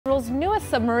Israel's newest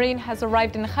submarine has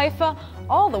arrived in Haifa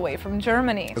all the way from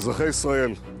Germany. אזרחי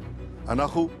ישראל,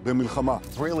 אנחנו במלחמה.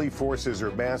 Israeli forces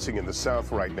are massing in the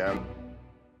south right now.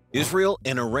 Israel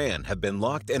and Iran have been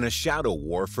locked in a shadow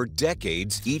war for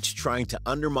decades, each trying to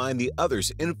undermine the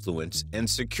other's influence and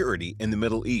security in the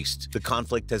Middle East. The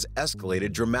conflict has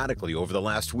escalated dramatically over the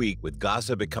last week, with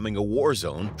Gaza becoming a war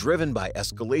zone driven by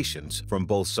escalations from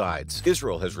both sides.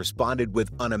 Israel has responded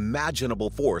with unimaginable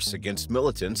force against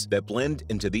militants that blend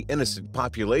into the innocent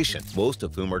population, most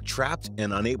of whom are trapped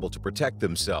and unable to protect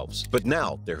themselves. But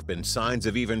now there have been signs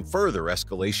of even further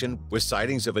escalation, with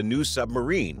sightings of a new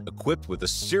submarine equipped with a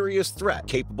serious threat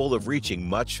capable of reaching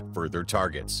much further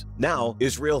targets. Now,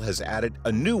 Israel has added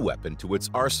a new weapon to its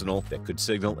arsenal that could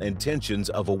signal intentions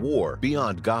of a war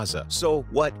beyond Gaza. So,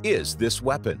 what is this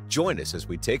weapon? Join us as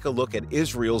we take a look at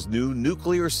Israel's new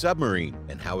nuclear submarine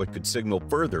and how it could signal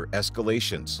further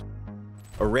escalations.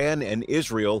 Iran and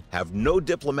Israel have no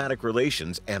diplomatic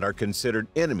relations and are considered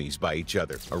enemies by each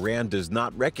other. Iran does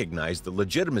not recognize the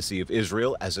legitimacy of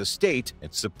Israel as a state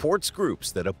and supports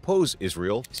groups that oppose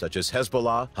Israel, such as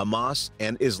Hezbollah, Hamas,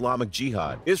 and Islamic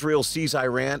Jihad. Israel sees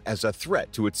Iran as a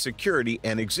threat to its security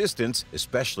and existence,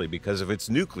 especially because of its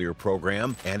nuclear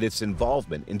program and its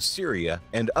involvement in Syria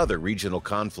and other regional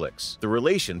conflicts. The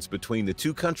relations between the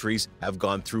two countries have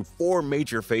gone through four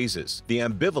major phases: the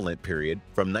ambivalent period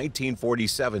from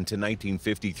 1947 to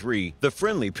 1953, the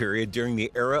friendly period during the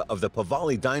era of the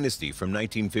Pahlavi dynasty from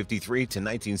 1953 to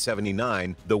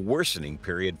 1979, the worsening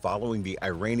period following the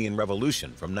Iranian Revolution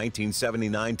from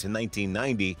 1979 to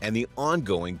 1990, and the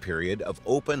ongoing period of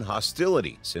open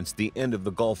hostility since the end of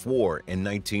the Gulf War in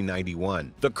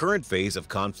 1991. The current phase of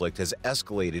conflict has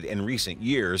escalated in recent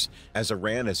years as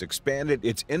Iran has expanded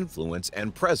its influence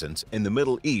and presence in the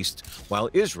Middle East, while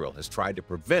Israel has tried to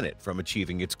prevent it from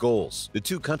achieving its goals. The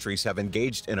two countries have engaged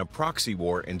in a proxy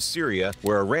war in Syria,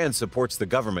 where Iran supports the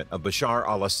government of Bashar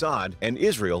al-Assad and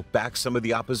Israel backs some of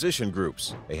the opposition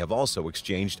groups. They have also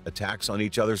exchanged attacks on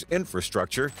each other's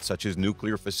infrastructure, such as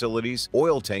nuclear facilities,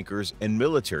 oil tankers, and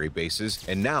military bases,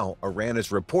 and now Iran is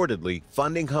reportedly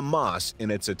funding Hamas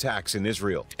in its attacks in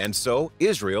Israel. And so,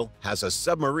 Israel has a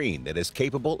submarine that is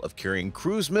capable of carrying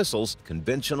cruise missiles,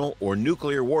 conventional or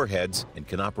nuclear warheads, and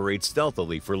can operate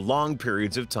stealthily for long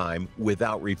periods of time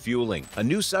without refueling. A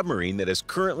new submarine that is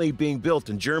currently being built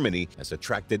in Germany has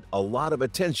attracted a lot of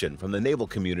attention from the naval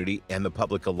community and the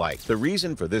public alike. The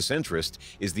reason for this interest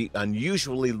is the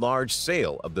unusually large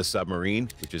sail of the submarine,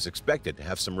 which is expected to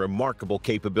have some remarkable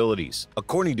capabilities.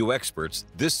 According to experts,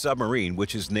 this submarine,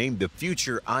 which is named the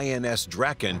future INS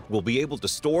Draken, will be able to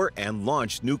store and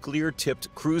launch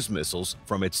nuclear-tipped cruise missiles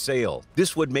from its sail.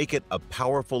 This would make it a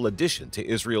powerful addition to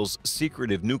Israel's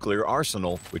secretive nuclear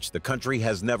arsenal, which the country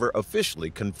has never officially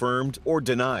confirmed or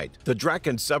denied. The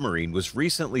Draken submarine was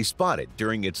recently spotted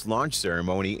during its launch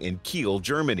ceremony in Kiel,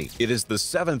 Germany. It is the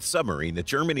seventh submarine that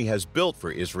Germany has built for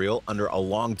Israel under a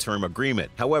long-term agreement.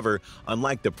 However,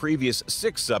 unlike the previous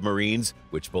 6 submarines,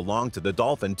 which belong to the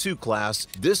Dolphin II class,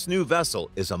 this new vessel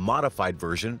is a modified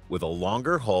version with a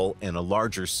longer hull and a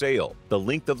larger sail. The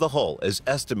length of the hull is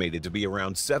estimated to be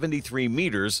around 73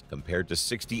 meters compared to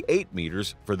 68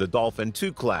 meters for the Dolphin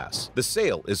II class. The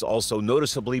sail is also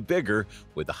noticeably bigger,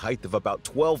 with a height of about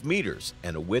 12 meters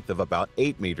and a width of about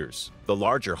 8 meters. The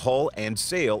larger hull and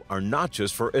sail are not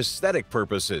just for aesthetic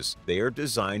purposes. They are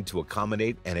designed to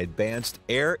accommodate an advanced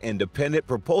air-independent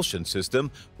propulsion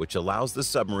system, which allows the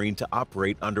submarine to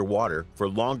operate underwater for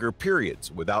longer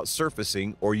periods without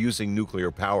surfacing or using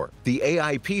nuclear power. The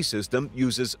AIP system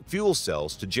uses fuel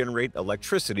cells to generate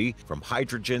electricity from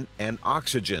hydrogen and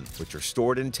oxygen, which are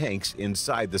stored in tanks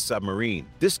inside the submarine.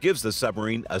 This gives the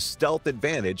submarine a stealth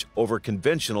advantage over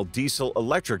conventional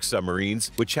diesel-electric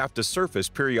submarines, which have to surface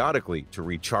periodically to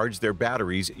recharge their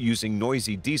batteries using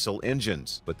noisy diesel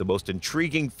engines. But the most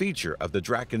intriguing feature of the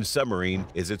Draken submarine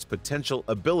is its potential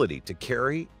ability to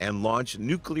carry and launch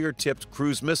nuclear-tipped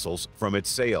cruise missiles from its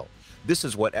sail. This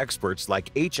is what experts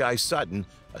like H.I. Sutton,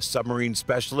 a submarine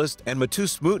specialist, and Matu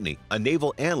Smutny, a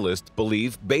naval analyst,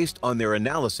 believe based on their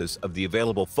analysis of the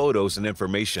available photos and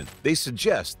information. They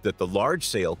suggest that the large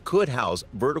sail could house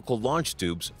vertical launch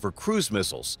tubes for cruise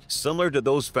missiles, similar to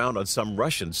those found on some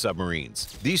Russian submarines.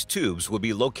 These tubes would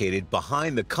be located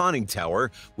behind the conning tower,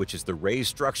 which is the raised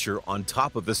structure on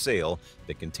top of the sail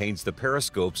that contains the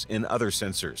periscopes and other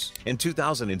sensors. In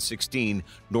 2016,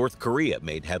 North Korea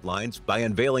made headlines by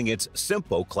unveiling its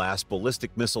Simpo-class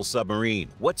ballistic missile submarine,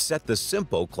 What set the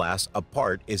Simpo class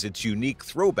apart is its unique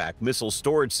throwback missile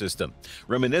storage system,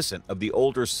 reminiscent of the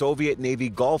older Soviet Navy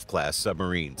Golf-class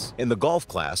submarines. In the Golf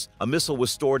class, a missile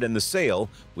was stored in the sail,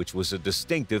 which was a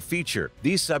distinctive feature.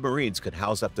 These submarines could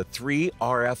house up to 3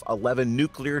 RF-11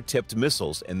 nuclear-tipped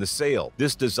missiles in the sail.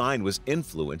 This design was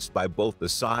influenced by both the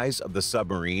size of the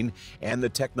submarine and the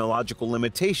technological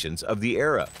limitations of the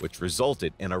era, which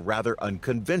resulted in a rather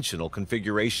unconventional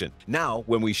configuration. Now,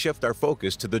 when we shift our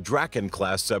focus to the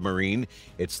Draken-class submarine,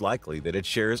 it's likely that it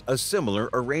shares a similar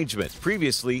arrangement.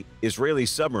 Previously, Israeli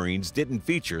submarines didn't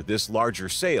feature this larger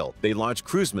sail. They launched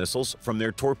cruise missiles from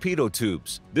their torpedo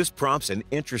tubes. This prompts an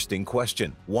interesting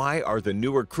question. Why are the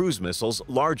newer cruise missiles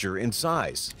larger in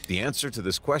size? The answer to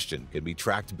this question can be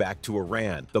tracked back to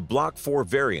Iran. The Block 4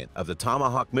 variant of the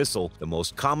Tomahawk missile, the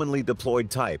most commonly deployed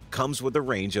type, comes with a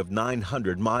range of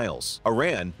 900 miles.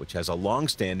 Iran, which has a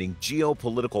long-standing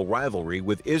geopolitical rivalry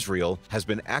with Israel, has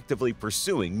been actively pursuing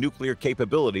nuclear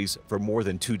capabilities for more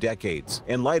than 2 decades.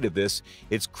 In light of this,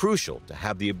 it's crucial to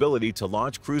have the ability to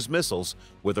launch cruise missiles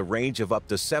with a range of up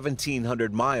to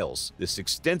 1,700 miles. This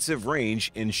extensive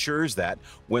range ensures that,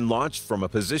 when launched from a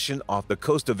position off the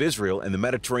coast of Israel in the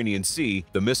Mediterranean Sea,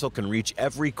 the missile can reach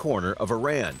every corner of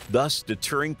Iran, thus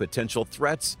deterring potential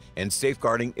threats and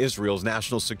safeguarding Israel's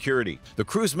national security. The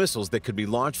cruise missiles that could be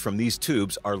launched from these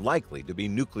tubes are likely to be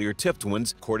nuclear-tipped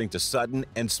ones, according to Sutton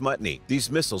and Smutny.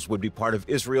 These missiles would be part of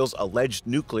Israel's alleged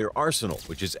nuclear arsenal,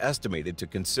 which is estimated to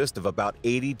consist of about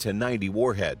 80 to 90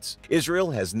 warheads.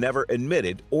 Israel has never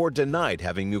admitted or denied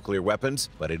having nuclear weapons,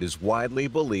 but it is widely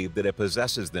believed that it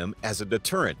possesses them as a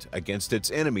deterrent against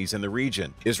its enemies in the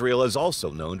region. Israel is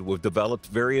also known to have developed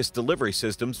various delivery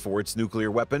systems for its nuclear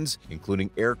weapons, including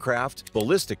aircraft,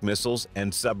 ballistic missiles,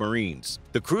 and submarines.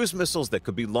 The cruise missiles that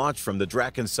could be launched from the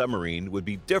Draken submarine would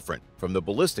be different from the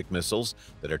ballistic missiles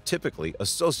that are typically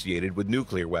associated with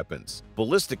nuclear weapons.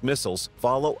 Ballistic missiles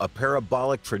follow a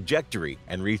parabolic trajectory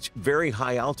and reach very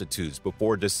high altitudes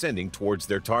before descending towards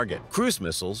their target. Cruise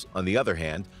missiles, on the other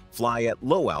hand, fly at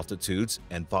low altitudes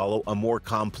and follow a more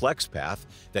complex path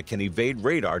that can evade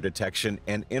radar detection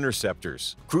and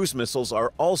interceptors. Cruise missiles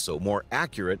are also more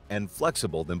accurate and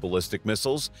flexible than ballistic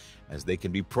missiles, as they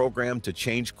can be programmed to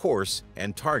change course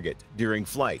and target during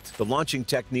flight. The launching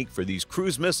technique for these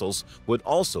cruise missiles would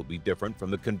also be different from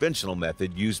the conventional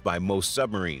method used by most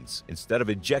submarines. Instead of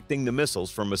ejecting the missiles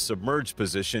from a submerged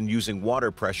position using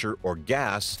water pressure or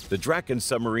gas, the Draken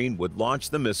submarine would launch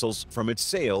the missiles from its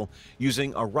sail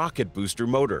using a rocket booster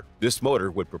motor. This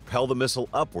motor would propel the missile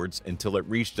upwards until it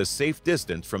reached a safe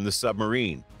distance from the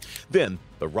submarine. Then,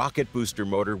 the rocket booster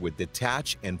motor would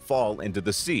detach and fall into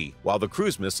the sea, while the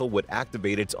cruise missile would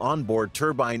activate its onboard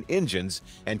turbine engines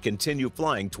and continue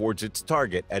flying towards its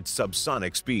target at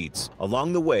subsonic speeds.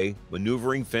 Along the way,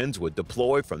 maneuvering fins would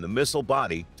deploy from the missile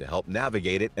body to help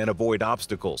navigate it and avoid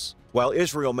obstacles. While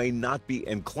Israel may not be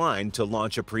inclined to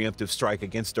launch a preemptive strike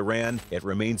against Iran, it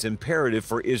remains imperative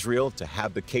for Israel to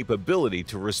have the capability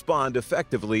to respond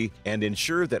effectively and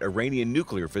ensure that Iranian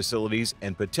nuclear facilities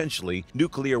and potentially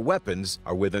nuclear weapons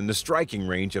are within the striking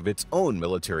range of its own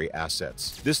military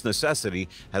assets. This necessity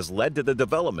has led to the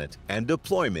development and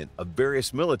deployment of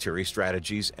various military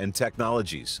strategies and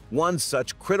technologies. One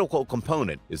such critical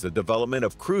component is the development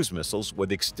of cruise missiles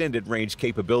with extended range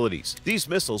capabilities. These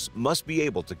missiles must be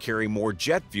able to carry more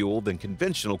jet fuel than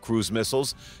conventional cruise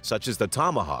missiles, such as the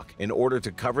Tomahawk, in order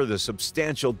to cover the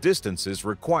substantial distances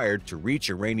required to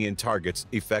reach Iranian targets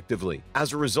effectively.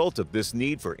 As a result of this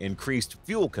need for increased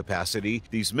fuel capacity,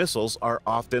 these missiles are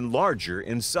often larger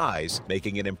in size,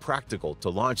 making it impractical to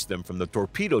launch them from the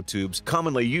torpedo tubes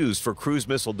commonly used for cruise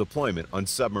missile deployment on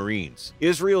submarines.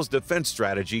 Israel's defense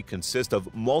strategy consists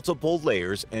of multiple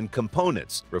layers and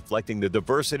components, reflecting the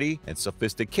diversity and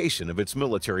sophistication of its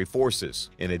military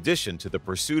forces. In addition to the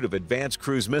pursuit of advanced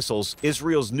cruise missiles,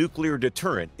 Israel's nuclear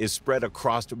deterrent is spread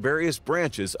across various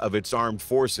branches of its armed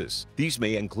forces. These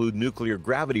may include nuclear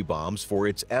gravity bombs for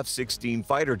its F-16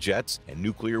 fighter jets and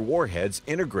nuclear warheads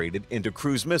integrated into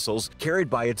cruise missiles carried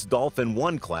by its Dolphin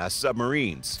I class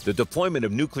submarines. The deployment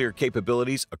of nuclear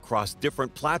capabilities across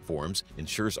different platforms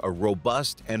ensures a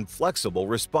robust and flexible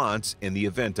response in the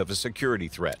event of a security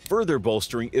threat. Further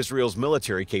bolstering Israel's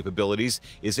military capabilities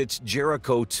is its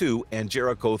Jericho II and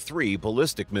Jericho III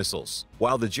ballistic missiles.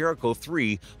 While the Jericho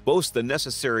III boasts the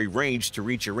necessary range to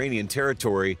reach Iranian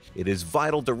territory, it is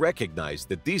vital to recognize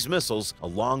that these missiles,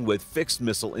 along with fixed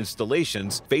missile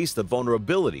installations, face the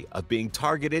vulnerability of being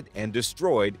targeted and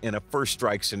destroyed in a first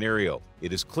strike scenario.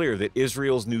 it is clear that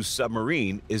Israel's new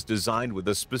submarine is designed with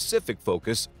a specific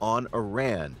focus on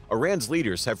Iran. Iran's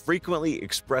leaders have frequently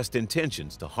expressed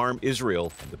intentions to harm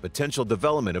Israel, and the potential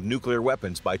development of nuclear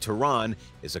weapons by Tehran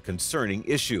is a concerning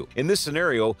issue. In this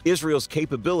scenario, Israel's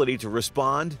capability to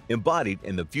respond, embodied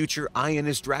in the future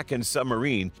INS Draken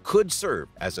submarine, could serve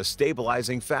as a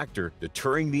stabilizing factor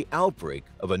deterring the outbreak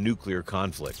of a nuclear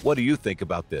conflict. What do you think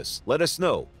about this? Let us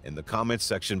know in the comments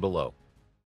section below.